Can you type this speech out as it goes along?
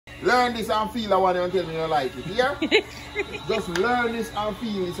Learn this and feel what you tell me you like it. Yeah? Just learn this and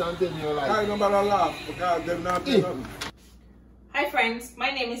feel this and tell me you like it. I don't better laugh because they're not nothing. Hi friends,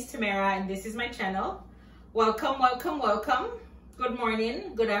 my name is Tamara and this is my channel. Welcome, welcome, welcome. Good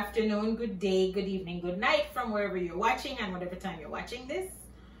morning, good afternoon, good day, good evening, good night from wherever you're watching and whatever time you're watching this.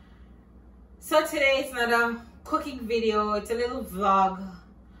 So today it's not a cooking video, it's a little vlog,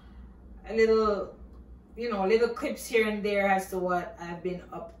 a little, little clips here and there as to what I've been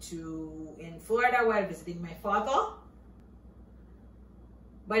up to in Florida while visiting my father.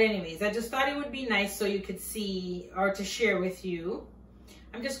 But anyways, I just thought it would be nice so you could see or to share with you.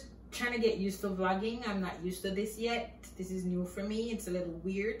 I'm just trying to get used to vlogging. I'm not used to this yet. This is new for me. It's a little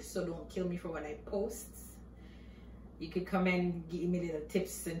weird, so don't kill me for what I post. You could come and give me little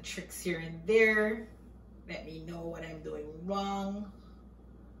tips and tricks here and there. Let me know what I'm doing wrong.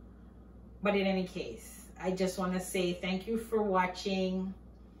 But in any case, I just want to say thank you for watching.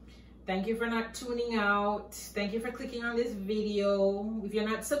 Thank you for not tuning out. Thank you for clicking on this video. If you're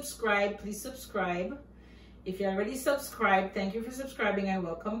not subscribed, please subscribe. If you're already subscribed, thank you for subscribing and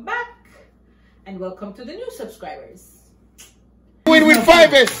welcome back. And welcome to the new subscribers. Win with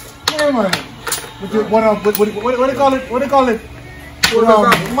 5S. Yeah, man. What do you call it? What do you call it?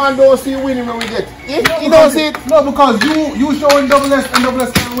 Man don't see winning when we get it. He don't see it. No, because you showing double S and double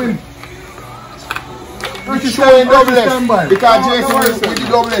S can't win. Showing double S because Jason with the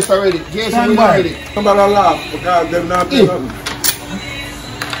double S already. Jason win already. Somebody laugh because they're not nothing.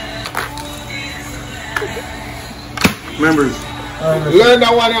 Members. Learn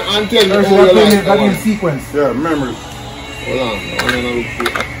that one and tell me how you like that one. Sequence. Yeah, members. Hold on.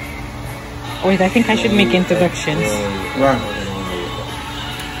 Wait, I think I should make introductions. Right.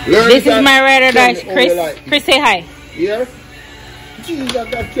 This is my ride or die, Chris. Like. Chris, say hi. Yeah? Jeez,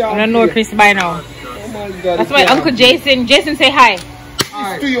 I don't know Chris by now. Oh my God. That's my Uncle Jason. Jason, say hi.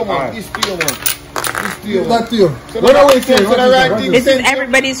 It's to you, man. It's to you, man. It's to you. Back to you. This is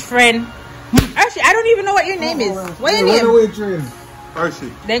everybody's friend. Actually, I don't even know what your name is. What your name?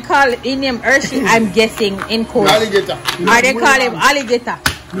 Hershey. They call his name Hershey, I'm guessing, in code. Alligator. Or they call him Alligator.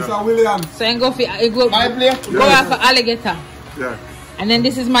 Mr. Williams. So I go after Alligator. Yeah. And then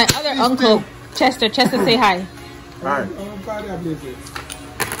this is my other uncle, Chester. Chester, say hi. Hi. I'm part of the place.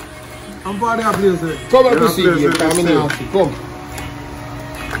 Come on, proceed. Come.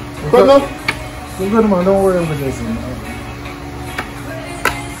 Come on. You're good, man. Don't worry about Jason.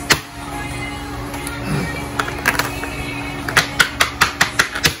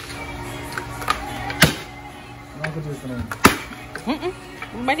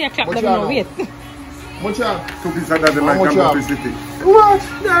 Nobody clap them no wait. Much out. Took his hand at the mic and publicity. What?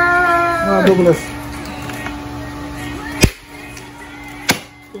 No, double S.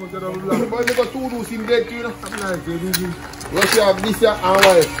 But they got two loose in bed too, you know. Rush you have this here and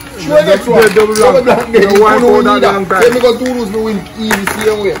white. Sure, next one. Double black. The white for that long time. Then we got two loose, we win easy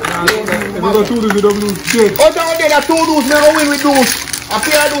same way. We got two loose, we double loose. Out of there, that two loose, we go win with those. A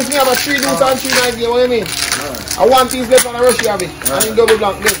pair of those, we have a 3 loose and 3 nice game, what do you mean? I want things left on the rush you have it. And in double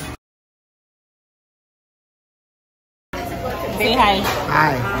black then. Say hi.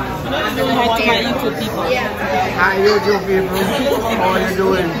 Hi. Say hi to my YouTube people. Hi YouTube people. How are you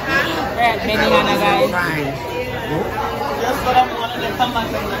doing? We're at Benihana, guys. Fine.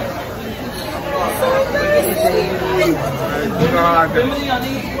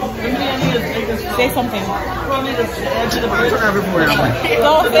 Say something.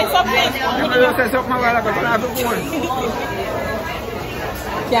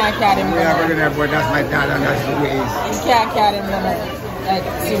 Can't carry him. That's my dad and that's the way. You can't carry him, like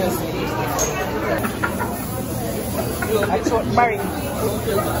seriously. I thought Barry.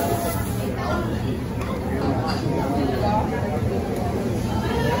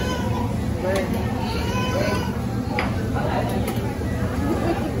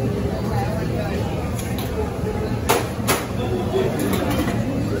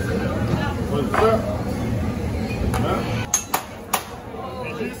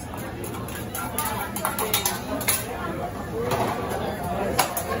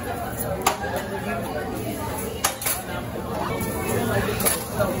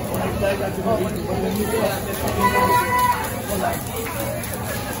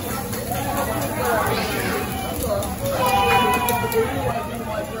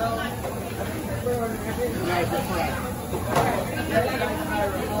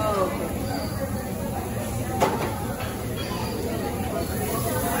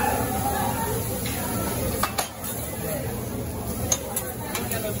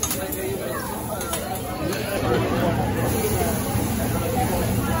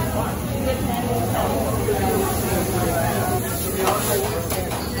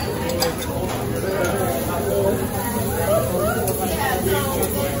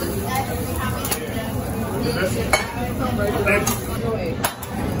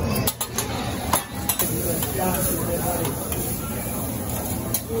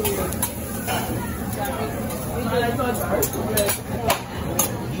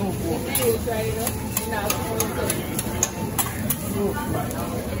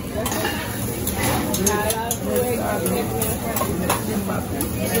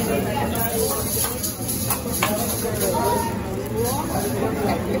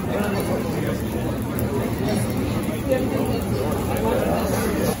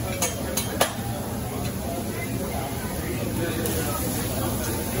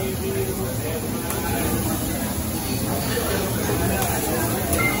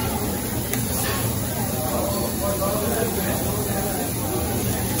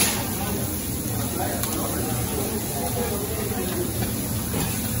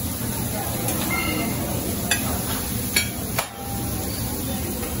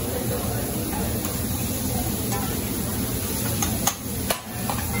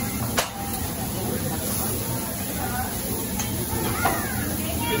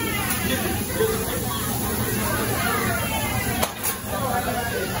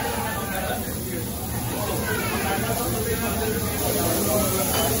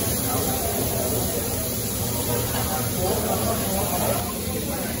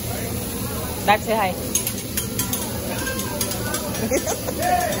 That's it, hi.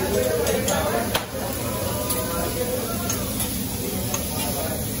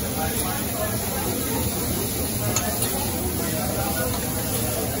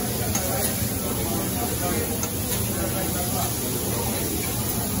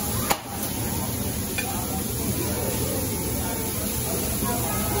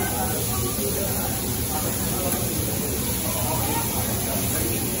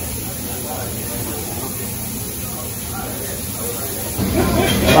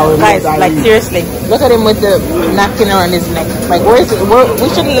 Guys, like seriously, look at him with the napkin around his neck. Like, where is it? We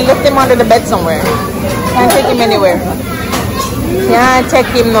should lift him under the bed somewhere. Can't take him anywhere. Can't take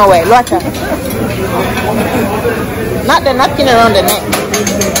him nowhere. Look at him. Not the napkin around the neck.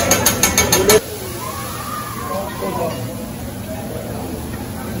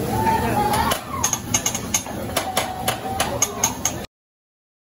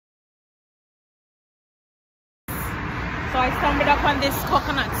 So I stumbled up on this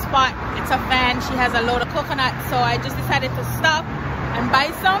coconut spot. It's a van. She has a load of coconut. So I just decided to stop and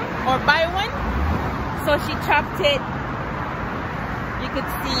buy some or buy one. So she chopped it. You could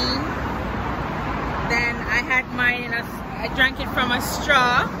see. Then I had mine and I drank it from a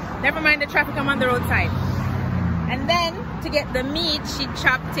straw. Never mind the traffic, I'm on the roadside. And then to get the meat, she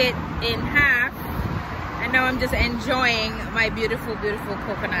chopped it in half. And now I'm just enjoying my beautiful, beautiful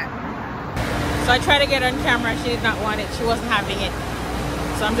coconut. So I tried to get her on camera. She did not want it. She wasn't having it.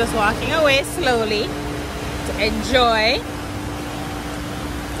 So I'm just walking away slowly to enjoy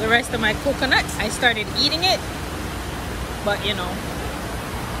the rest of my coconut. I started eating it, but you know.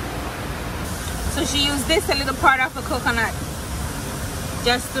 So she used this, a little part of a coconut,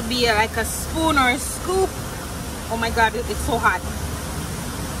 just to be like a spoon or a scoop. Oh my God, it's so hot.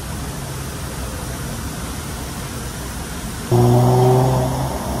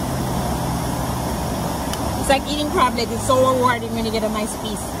 It's like eating crab legs. It's so rewarding when you get a nice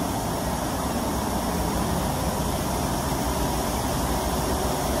piece.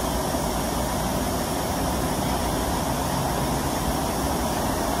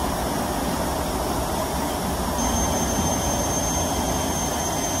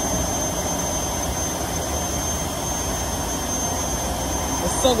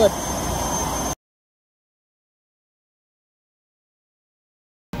 It's so good.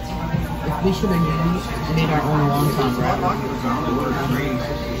 We should have made our own wonton, right?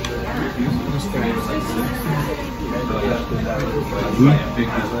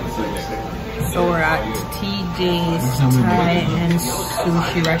 So we're at TJ's Thai and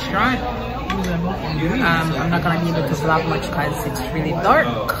Sushi restaurant. I'm not gonna be able to vlog much because it's really dark.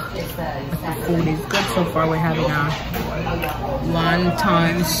 But the food is good so far. We're having a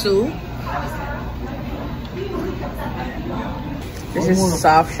wonton soup. This is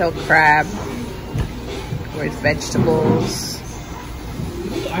soft shell crab with vegetables,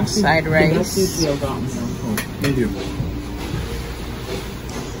 side rice.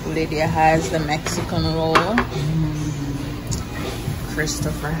 Lydia has the Mexican roll.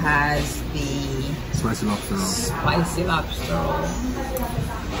 Christopher has the Spicy lobster roll. Spicy lobster roll.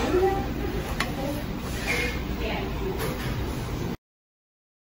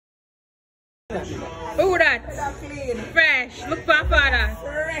 Who that? Fresh. Look for father.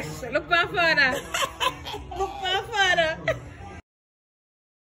 Fresh. Look for father. Look for father.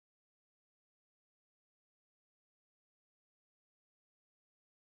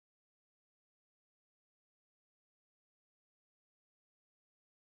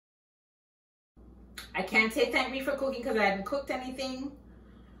 I can't say thank me for cooking because I hadn't cooked anything.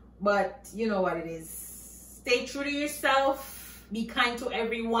 But you know what it is. Stay true to yourself. Be kind to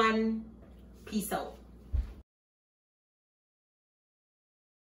everyone. Peace out.